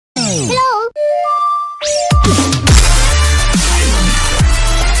Hello.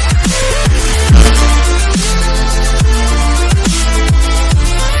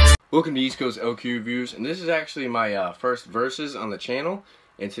 Welcome to East Coast LQ Reviews, and this is actually my first versus on the channel.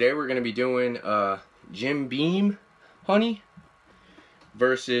 And today we're going to be doing Jim Beam honey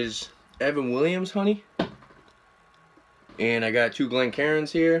versus Evan Williams honey. And I got two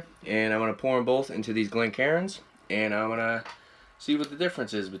Glencairns here, and I'm going to pour them both into these Glencairns, and I'm going to see what the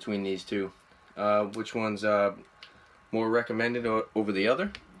difference is between these two. Which one's more recommended over the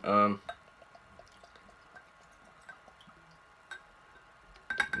other.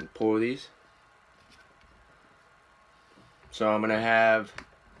 Pour these. So I'm gonna have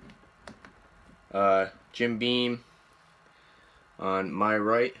Jim Beam on my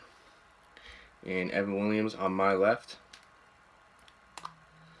right and Evan Williams on my left.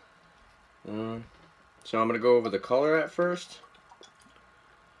 So I'm gonna go over the color at first.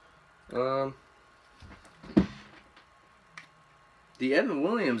 The Evan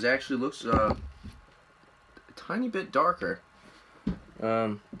Williams actually looks a tiny bit darker.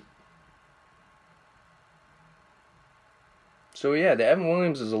 So yeah, the Evan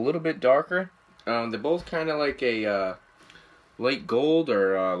Williams is a little bit darker. They're both kind of like a light gold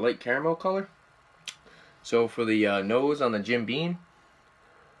or light caramel color. So for the nose on the Jim Beam,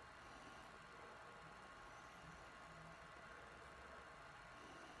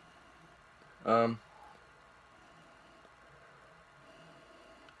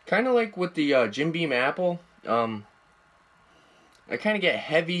 kind of like with the Jim Beam apple, I kind of get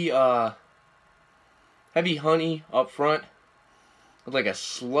heavy honey up front with like a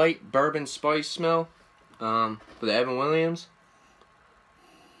slight bourbon spice smell for the Evan Williams.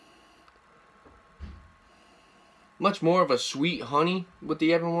 Much more of a sweet honey with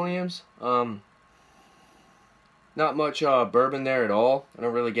the Evan Williams. Not much bourbon there at all. I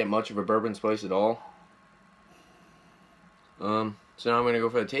don't really get much of a bourbon spice at all. So now I'm going to go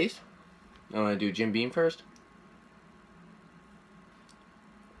for the taste. I'm going to do Jim Beam first.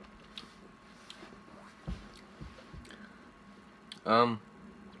 I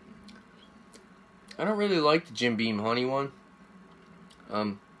don't really like the Jim Beam honey one. I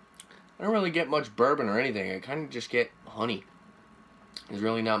don't really get much bourbon or anything. I kind of just get honey. There's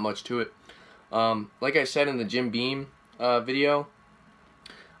really not much to it. Like I said in the Jim Beam video,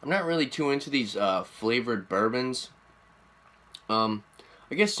 I'm not really too into these flavored bourbons. I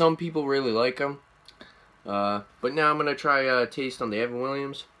guess some people really like them. But now I'm going to try a taste on the Evan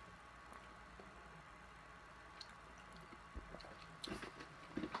Williams.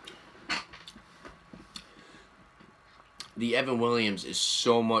 The Evan Williams is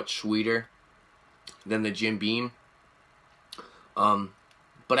so much sweeter than the Jim Beam. But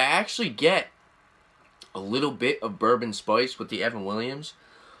I actually get a little bit of bourbon spice with the Evan Williams.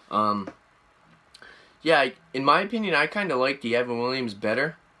 Yeah, in my opinion, I kind of like the Evan Williams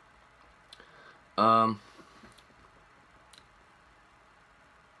better.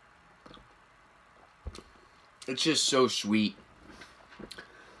 It's just so sweet.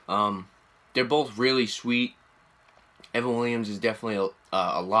 They're both really sweet. Evan Williams is definitely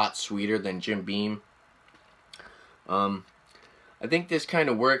a lot sweeter than Jim Beam. I think this kind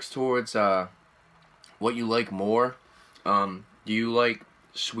of works towards what you like more. Do you like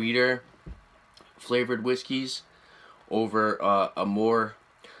sweeter flavored whiskeys over a more...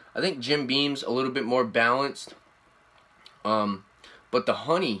 I think Jim Beam's a little bit more balanced. But the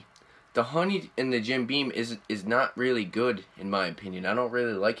honey in the Jim Beam is not really good in my opinion. I don't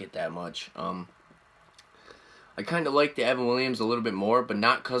really like it that much. I kind of like the Evan Williams a little bit more, but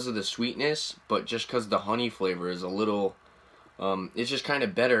not because of the sweetness, but just because the honey flavor is a little, it's just kind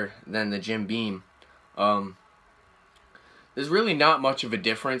of better than the Jim Beam. There's really not much of a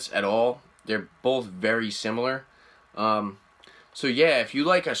difference at all. They're both very similar. So yeah, if you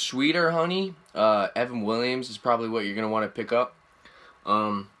like a sweeter honey, Evan Williams is probably what you're going to want to pick up.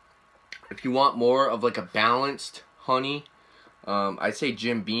 If you want more of like a balanced honey, I'd say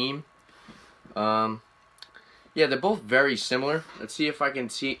Jim Beam. Yeah, they're both very similar. Let's see if I can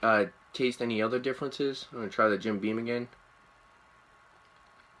taste any other differences. I'm going to try the Jim Beam again.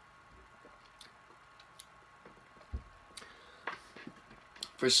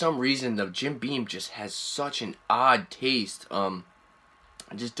 For some reason, the Jim Beam just has such an odd taste. I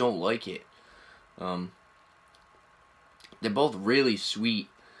just don't like it. They're both really sweet.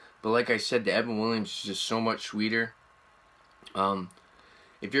 But like I said, the Evan Williams is just so much sweeter.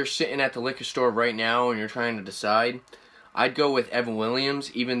 If you're sitting at the liquor store right now and you're trying to decide, I'd go with Evan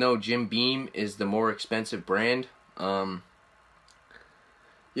Williams, even though Jim Beam is the more expensive brand. Yeah,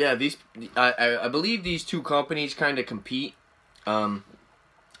 I believe these two companies kind of compete.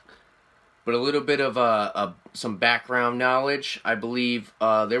 But a little bit of some background knowledge. I believe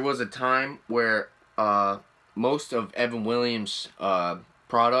there was a time where most of Evan Williams'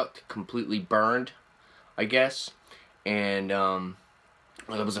 product completely burned, I guess, and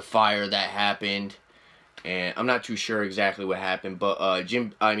there was a fire that happened, and I'm not too sure exactly what happened, but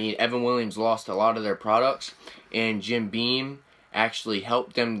Evan Williams lost a lot of their products, and Jim Beam actually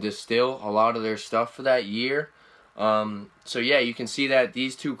helped them distill a lot of their stuff for that year. So yeah, you can see that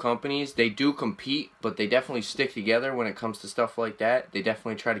these two companies, they do compete, but they definitely stick together when it comes to stuff like that. They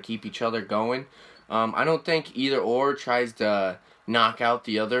definitely try to keep each other going. I don't think either or tries to knock out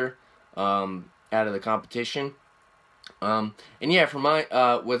the other out of the competition. And yeah, for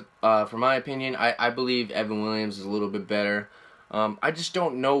my opinion, I believe Evan Williams is a little bit better. I just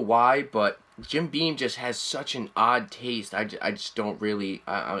don't know why, but Jim Beam just has such an odd taste. I just don't really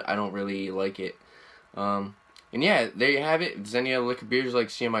I don't really like it. And yeah, there you have it. If there's any other liquor beers you'd like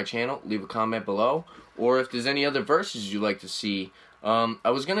to see on my channel, leave a comment below. Or if there's any other verses you'd like to see. I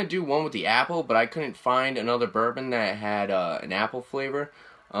was going to do one with the apple, but I couldn't find another bourbon that had an apple flavor.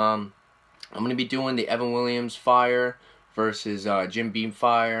 I'm going to be doing the Evan Williams Fire versus Jim Beam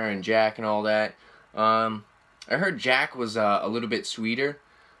Fire and Jack and all that. I heard Jack was a little bit sweeter.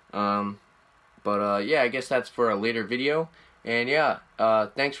 Yeah, I guess that's for a later video. And yeah,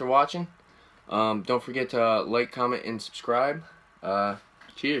 thanks for watching. Don't forget to like, comment, and subscribe.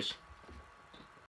 Cheers.